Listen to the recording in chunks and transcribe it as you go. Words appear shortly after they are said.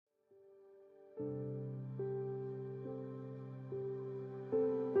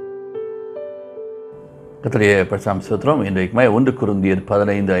கர்த்தருடைய பரிசுத்த ஸ்தோத்திரம். இன்றைக்கு 1 கொரிந்தியர்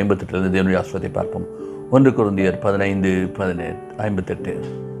 15:58 தேவனுடைய ஆசீர்வாதத்தை பார்ப்போம். 1 கொரிந்தியர் 15:58.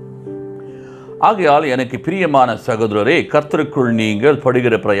 ஆகையால் எனக்கு பிரியமான சகோதரரே, கர்த்தருக்குள் நீங்கள்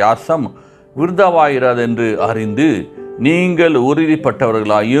படுகிற பிரயாசம் விருதாவாயிராது என்று அறிந்து நீங்கள்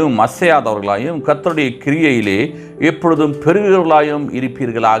உறுதிப்பட்டவர்களாயும் அசையாதவர்களாயும் கர்த்தருடைய கிரியையிலே எப்பொழுதும் பெருகிறவர்களாயும்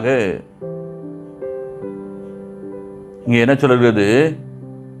இருப்பீர்களாக. இங்கே என்ன சொல்கிறது?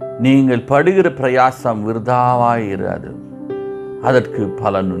 நீங்கள் படுகிற பிரயாசம் விருதாவாயிராது, அதற்கு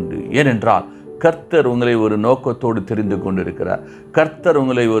பலன் உண்டு. ஏனென்றால் கர்த்தர் உங்களை ஒரு நோக்கத்தோடு தெரிந்து கொண்டிருக்கிறார். கர்த்தர்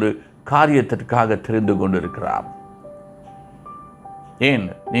உங்களை ஒரு காரியத்திற்காக தெரிந்து கொண்டிருக்கிறார். ஏன்?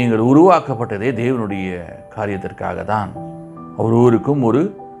 நீங்கள் உருவாக்கப்பட்டதே தேவனுடைய காரியத்திற்காக தான். அவர் ஊருக்கும்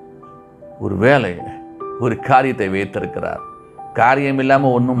ஒரு வேலை, ஒரு காரியத்தை வைத்திருக்கிறார். காரியம்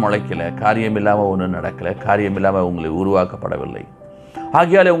இல்லாமல் ஒன்றும் முளைக்கலை, காரியம் இல்லாமல் ஒன்றும் நடக்கலை, காரியம் இல்லாமல் உங்களை உருவாக்கப்படவில்லை.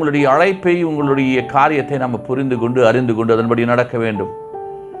 ஆகையால் உங்களுடைய அழைப்பை, உங்களுடைய காரியத்தை நம்ம புரிந்து கொண்டு அறிந்து கொண்டு அதன்படி நடக்க வேண்டும்.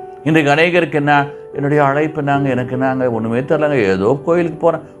 இன்றைக்கு அநேகருக்கு என்னுடைய அழைப்பு எனக்கு ஒன்றுமே தெரியலங்க, ஏதோ கோயிலுக்கு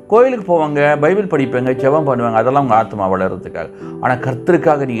போகிறேன், கோயிலுக்கு போவாங்க, பைபிள் படிப்பேங்க, ஜெபம் பண்ணுவாங்க, அதெல்லாம் உங்கள் ஆத்மா வளர்கிறதுக்காக. ஆனால்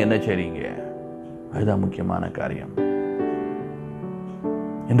கர்த்தருக்காக நீங்கள் என்ன செய்றீங்க? அதுதான் முக்கியமான காரியம்.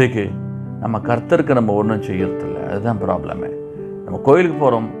 இன்றைக்கு நம்ம கர்த்தருக்கு நம்ம ஒன்றும் செய்யறதில்ல, அதுதான் ப்ராப்ளமே. நம்ம கோயிலுக்கு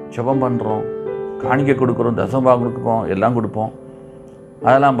போகிறோம், ஜெபம் பண்ணுறோம், காணிக்கை கொடுக்குறோம், தசமபாகம் கொடுப்போம், எல்லாம் கொடுப்போம்,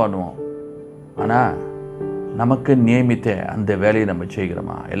 அதெல்லாம் பண்ணுவோம். ஆனால் நமக்கு நியமித்த அந்த வேலையை நம்ம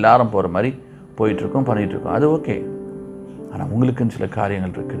செய்கிறோமா? எல்லாரும் போகிற மாதிரி போயிட்டுருக்கோம், பண்ணிகிட்ருக்கோம், அது ஓகே. ஆனால் உங்களுக்குன்னு சில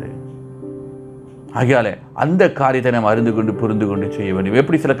காரியங்கள் இருக்குது. ஆகையால் அந்த காரியத்தை நம்ம அறிந்து கொண்டு புரிந்து கொண்டு செய்ய வேண்டும்.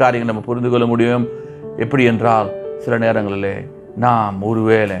 எப்படி சில காரியங்கள் நம்ம புரிந்து கொள்ள முடியும்? எப்படி என்றால், சில நேரங்களில் நாம்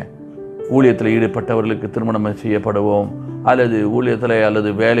ஒருவேளை ஊழியத்தில் ஈடுபட்டவர்களுக்கு திருமணம் செய்யப்படுவோம், அல்லது ஊழியத்தில் அல்லது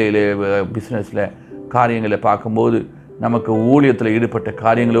வேலையில் பிஸ்னஸில் காரியங்களை பார்க்கும்போது நமக்கு ஊழியத்தில் ஈடுபட்ட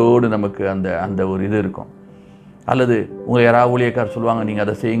காரியங்களோடு நமக்கு அந்த ஒரு இது இருக்கும். அல்லது உங்களை யாராவது ஊழியக்காரர் சொல்லுவாங்க, நீங்கள்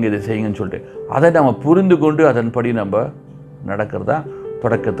அதை செய்யுங்க இதை செய்யுங்கன்னு சொல்லிட்டு அதை நம்ம புரிந்து கொண்டு அதன்படி நம்ம நடக்கிறதா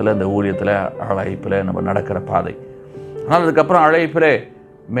தொடக்கத்தில் அந்த ஊழியத்தில் அழைப்பில் நம்ம நடக்கிற பாதை. ஆனால் அதுக்கப்புறம் அழைப்பில்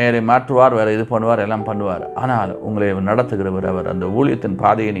மேலே மாற்றுவார், வேறு இது பண்ணுவார், எல்லாம் பண்ணுவார். ஆனால் உங்களை நடத்துகிறவர் அவர். அந்த ஊழியத்தின்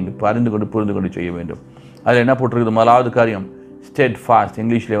பாதையை நீங்கள் அறிந்து கொண்டு புரிந்து கொண்டு செய்ய வேண்டும். அதில் என்ன போட்டிருக்குது? முதலாவது காரியம் ஸ்டெட் ஃபாஸ்ட்.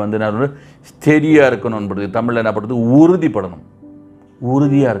 இங்கிலீஷில் என்ன ஸ்டெடியாக இருக்கணும் என்பது, தமிழில் என்ன பண்ணுறது? உறுதிப்படணும்,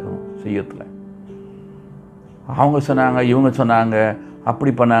 உறுதியாக இருக்கணும் செய்யறதுல. அவங்க சொன்னாங்க, இவங்க சொன்னாங்க,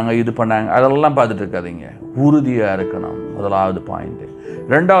 அப்படி பண்ணாங்க, இது பண்ணாங்க, அதெல்லாம் பார்த்துட்டு இருக்காதீங்க. உறுதியாக இருக்கணும், முதலாவது பாயிண்ட்டு.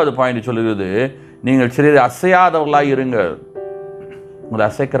 ரெண்டாவது பாயிண்ட் சொல்லுகிறது, நீங்கள் சிறிது அசையாதவர்களாக இருங்கள். உங்களை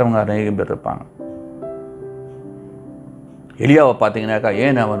அசைக்கிறவங்க அநேகம் பேர் இருப்பாங்க. எலியாவை பார்த்தீங்கன்னாக்கா,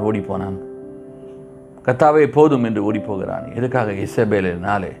 ஏன் அவன் ஓடி போனான்? கர்த்தாவே போதும் என்று ஓடி போகிறான். எதுக்காக?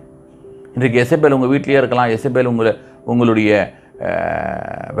 எசபேலினாலே. இன்றைக்கு எசபேல் உங்கள் வீட்டிலேயே இருக்கலாம், எசபேல் உங்களுடைய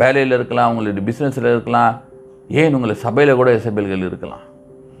வேலையில் இருக்கலாம், உங்களுடைய பிஸ்னஸில் இருக்கலாம், ஏன் உங்களை சபையில் கூட எசபேல்கள் இருக்கலாம்.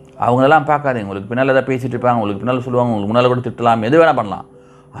 அவங்களெல்லாம் பார்க்காதீங்க. உங்களுக்கு பின்னால் எதாவது பேசிகிட்டு இருப்பாங்க, உங்களுக்கு பின்னால் சொல்லுவாங்க, உங்களுக்கு முன்னால் கூட திட்டலாம், எது வேணால் பண்ணலாம்.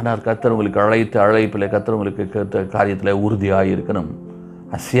 ஆனால் கர்த்தர் உங்களுக்கு அழைப்பில் கர்த்தர் உங்களுக்கு காரியத்தில் உறுதியாக இருக்கணும்,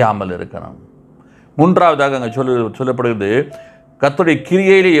 அசையாமல் இருக்கணும். மூன்றாவதாக அங்கே சொல்லப்படுகிறது, கர்த்தருடைய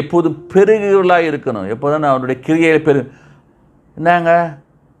கிரியையில் எப்போதும் பெருகுகளாக இருக்கணும். எப்போதும் அவருடைய கிரியையில் என்னங்க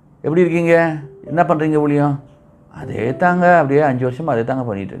எப்படி இருக்கீங்க, என்ன பண்ணுறீங்க ஊழியம்? அதே தாங்க, அப்படியே 5 வருஷமாக அதே தாங்க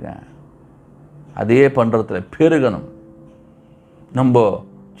பண்ணிகிட்ருக்கேன். அதே பண்ணுறதுல பெருகணும். நம்ம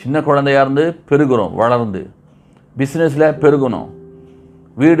சின்ன குழந்தையாக இருந்து பெருகிறோம், வளர்ந்து பிஸ்னஸில் பெருகணும்,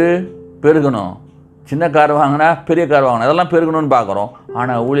 வீடு பெருகணும், சின்ன கார் வாங்கினா பெரிய கார் வாங்கினா அதெல்லாம் பெருகணும்னு பார்க்குறோம்.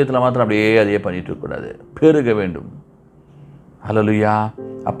 ஆனால் ஊழியத்தில் மாத்திரம் அப்படியே அதையே பண்ணிகிட்டு இருக்கக்கூடாது, பெருக வேண்டும். ஹல்லேலூயா.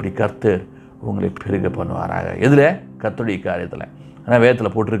 அப்படி கர்த்தர் உங்களை பெருக பண்ணுவாராக. எதில்? கர்த்தருடைய காரியத்தில். ஆனால்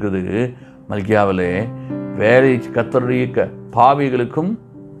வேதத்தில் போட்டிருக்கிறதுக்கு மல்கியாவில் வேலை கர்த்தருடைய பாவிகளுக்கும்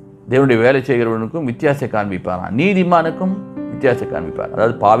தேவனுடைய வேலை செய்கிறவனுக்கும் வித்தியாசம் காண்பிப்பாராம், நீதிமானுக்கும் வித்தியாசம் காண்பிப்பார்.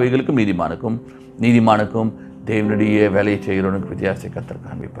 அதாவது பாவிகளுக்கும் நீதிமானுக்கும் தேவனுடைய வேலையை செய்கிறவனுக்கு வித்தியாசம் கர்த்தர்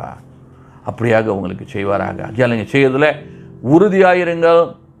காண்பிப்பார். அப்படியாக உங்களுக்கு செய்வாராக. அதில் நீங்கள் செய்கிறதுல உறுதியாயிருங்கள்,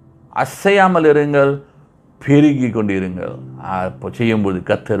 அசையாமல் இருங்கள், பெருகி கொண்டு இருங்கள். அப்போ செய்யும்போது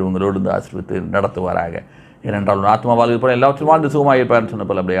கர்த்தர் உங்களோடு இந்த ஆசீர்வதித்து நடத்துவாராக. ஏனென்றால் ஆத்மா வாழ்க்கை போல எல்லாவற்றும் வாழ்ந்து சுகமாக இருப்பார்னு சொன்ன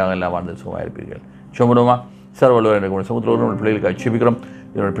போல அப்படியாக எல்லாம் வாழ்ந்து சுகமாக இருப்பீர்கள். சொமுடமா சர்வல்வர் எனக்கு சமுத்திரம் பிள்ளைகளுக்கு அச்சபிக்கிறோம்.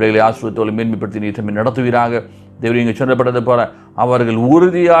 என்னோட பிள்ளைகளை ஆசீர்வதித்தோடு மேன்மைப்படுத்தி நீ நடத்துவீராக. தேவன் இங்கே சொல்லப்பட்டது போல அவர்கள்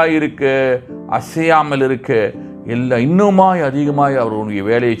உறுதியாக இருக்க, அசையாமல் இருக்க, இன்னுமாய் அதிகமாய் அவர்களுடைய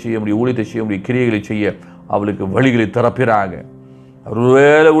வேலையை செய்ய முடியும், ஊழியத்தை செய்ய முடியும், கிரியைகளை செய்ய அவளுக்கு வழிகளை திறப்பிறாங்க. அவர்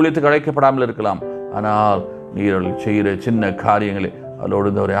வேலை ஊழியத்துக்கு அழைக்கப்படாமல் இருக்கலாம், ஆனால் நீர்கள் செய்கிற சின்ன காரியங்களை அவளோடு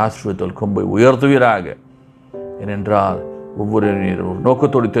அவரை ஆசீர்வதித்தோல் கொம்பை உயர்த்துவீராக. ஏனென்றால் ஒவ்வொரு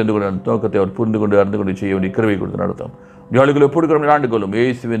நோக்கத்தோடு தெரிந்து கொண்டு அந்த நோக்கத்தை அவர் புரிந்து கொண்டு அறிந்து கொண்டு செய்ய வேண்டிய கிருபை கொடுத்து நடத்தும். ஜாலிகளை போடுகிறோம் ஆண்டு கொள்ளும்.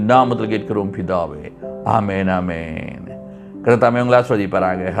 இயேசுவின் நாமத்தில் கேட்கிறோம் பிதாவே. ஆமேன் ஆமேன். கர்த்தர் தாமே உங்களை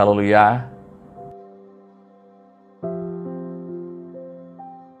ஆசீர்வதிப்பாராக. ஹல்லேலூயா.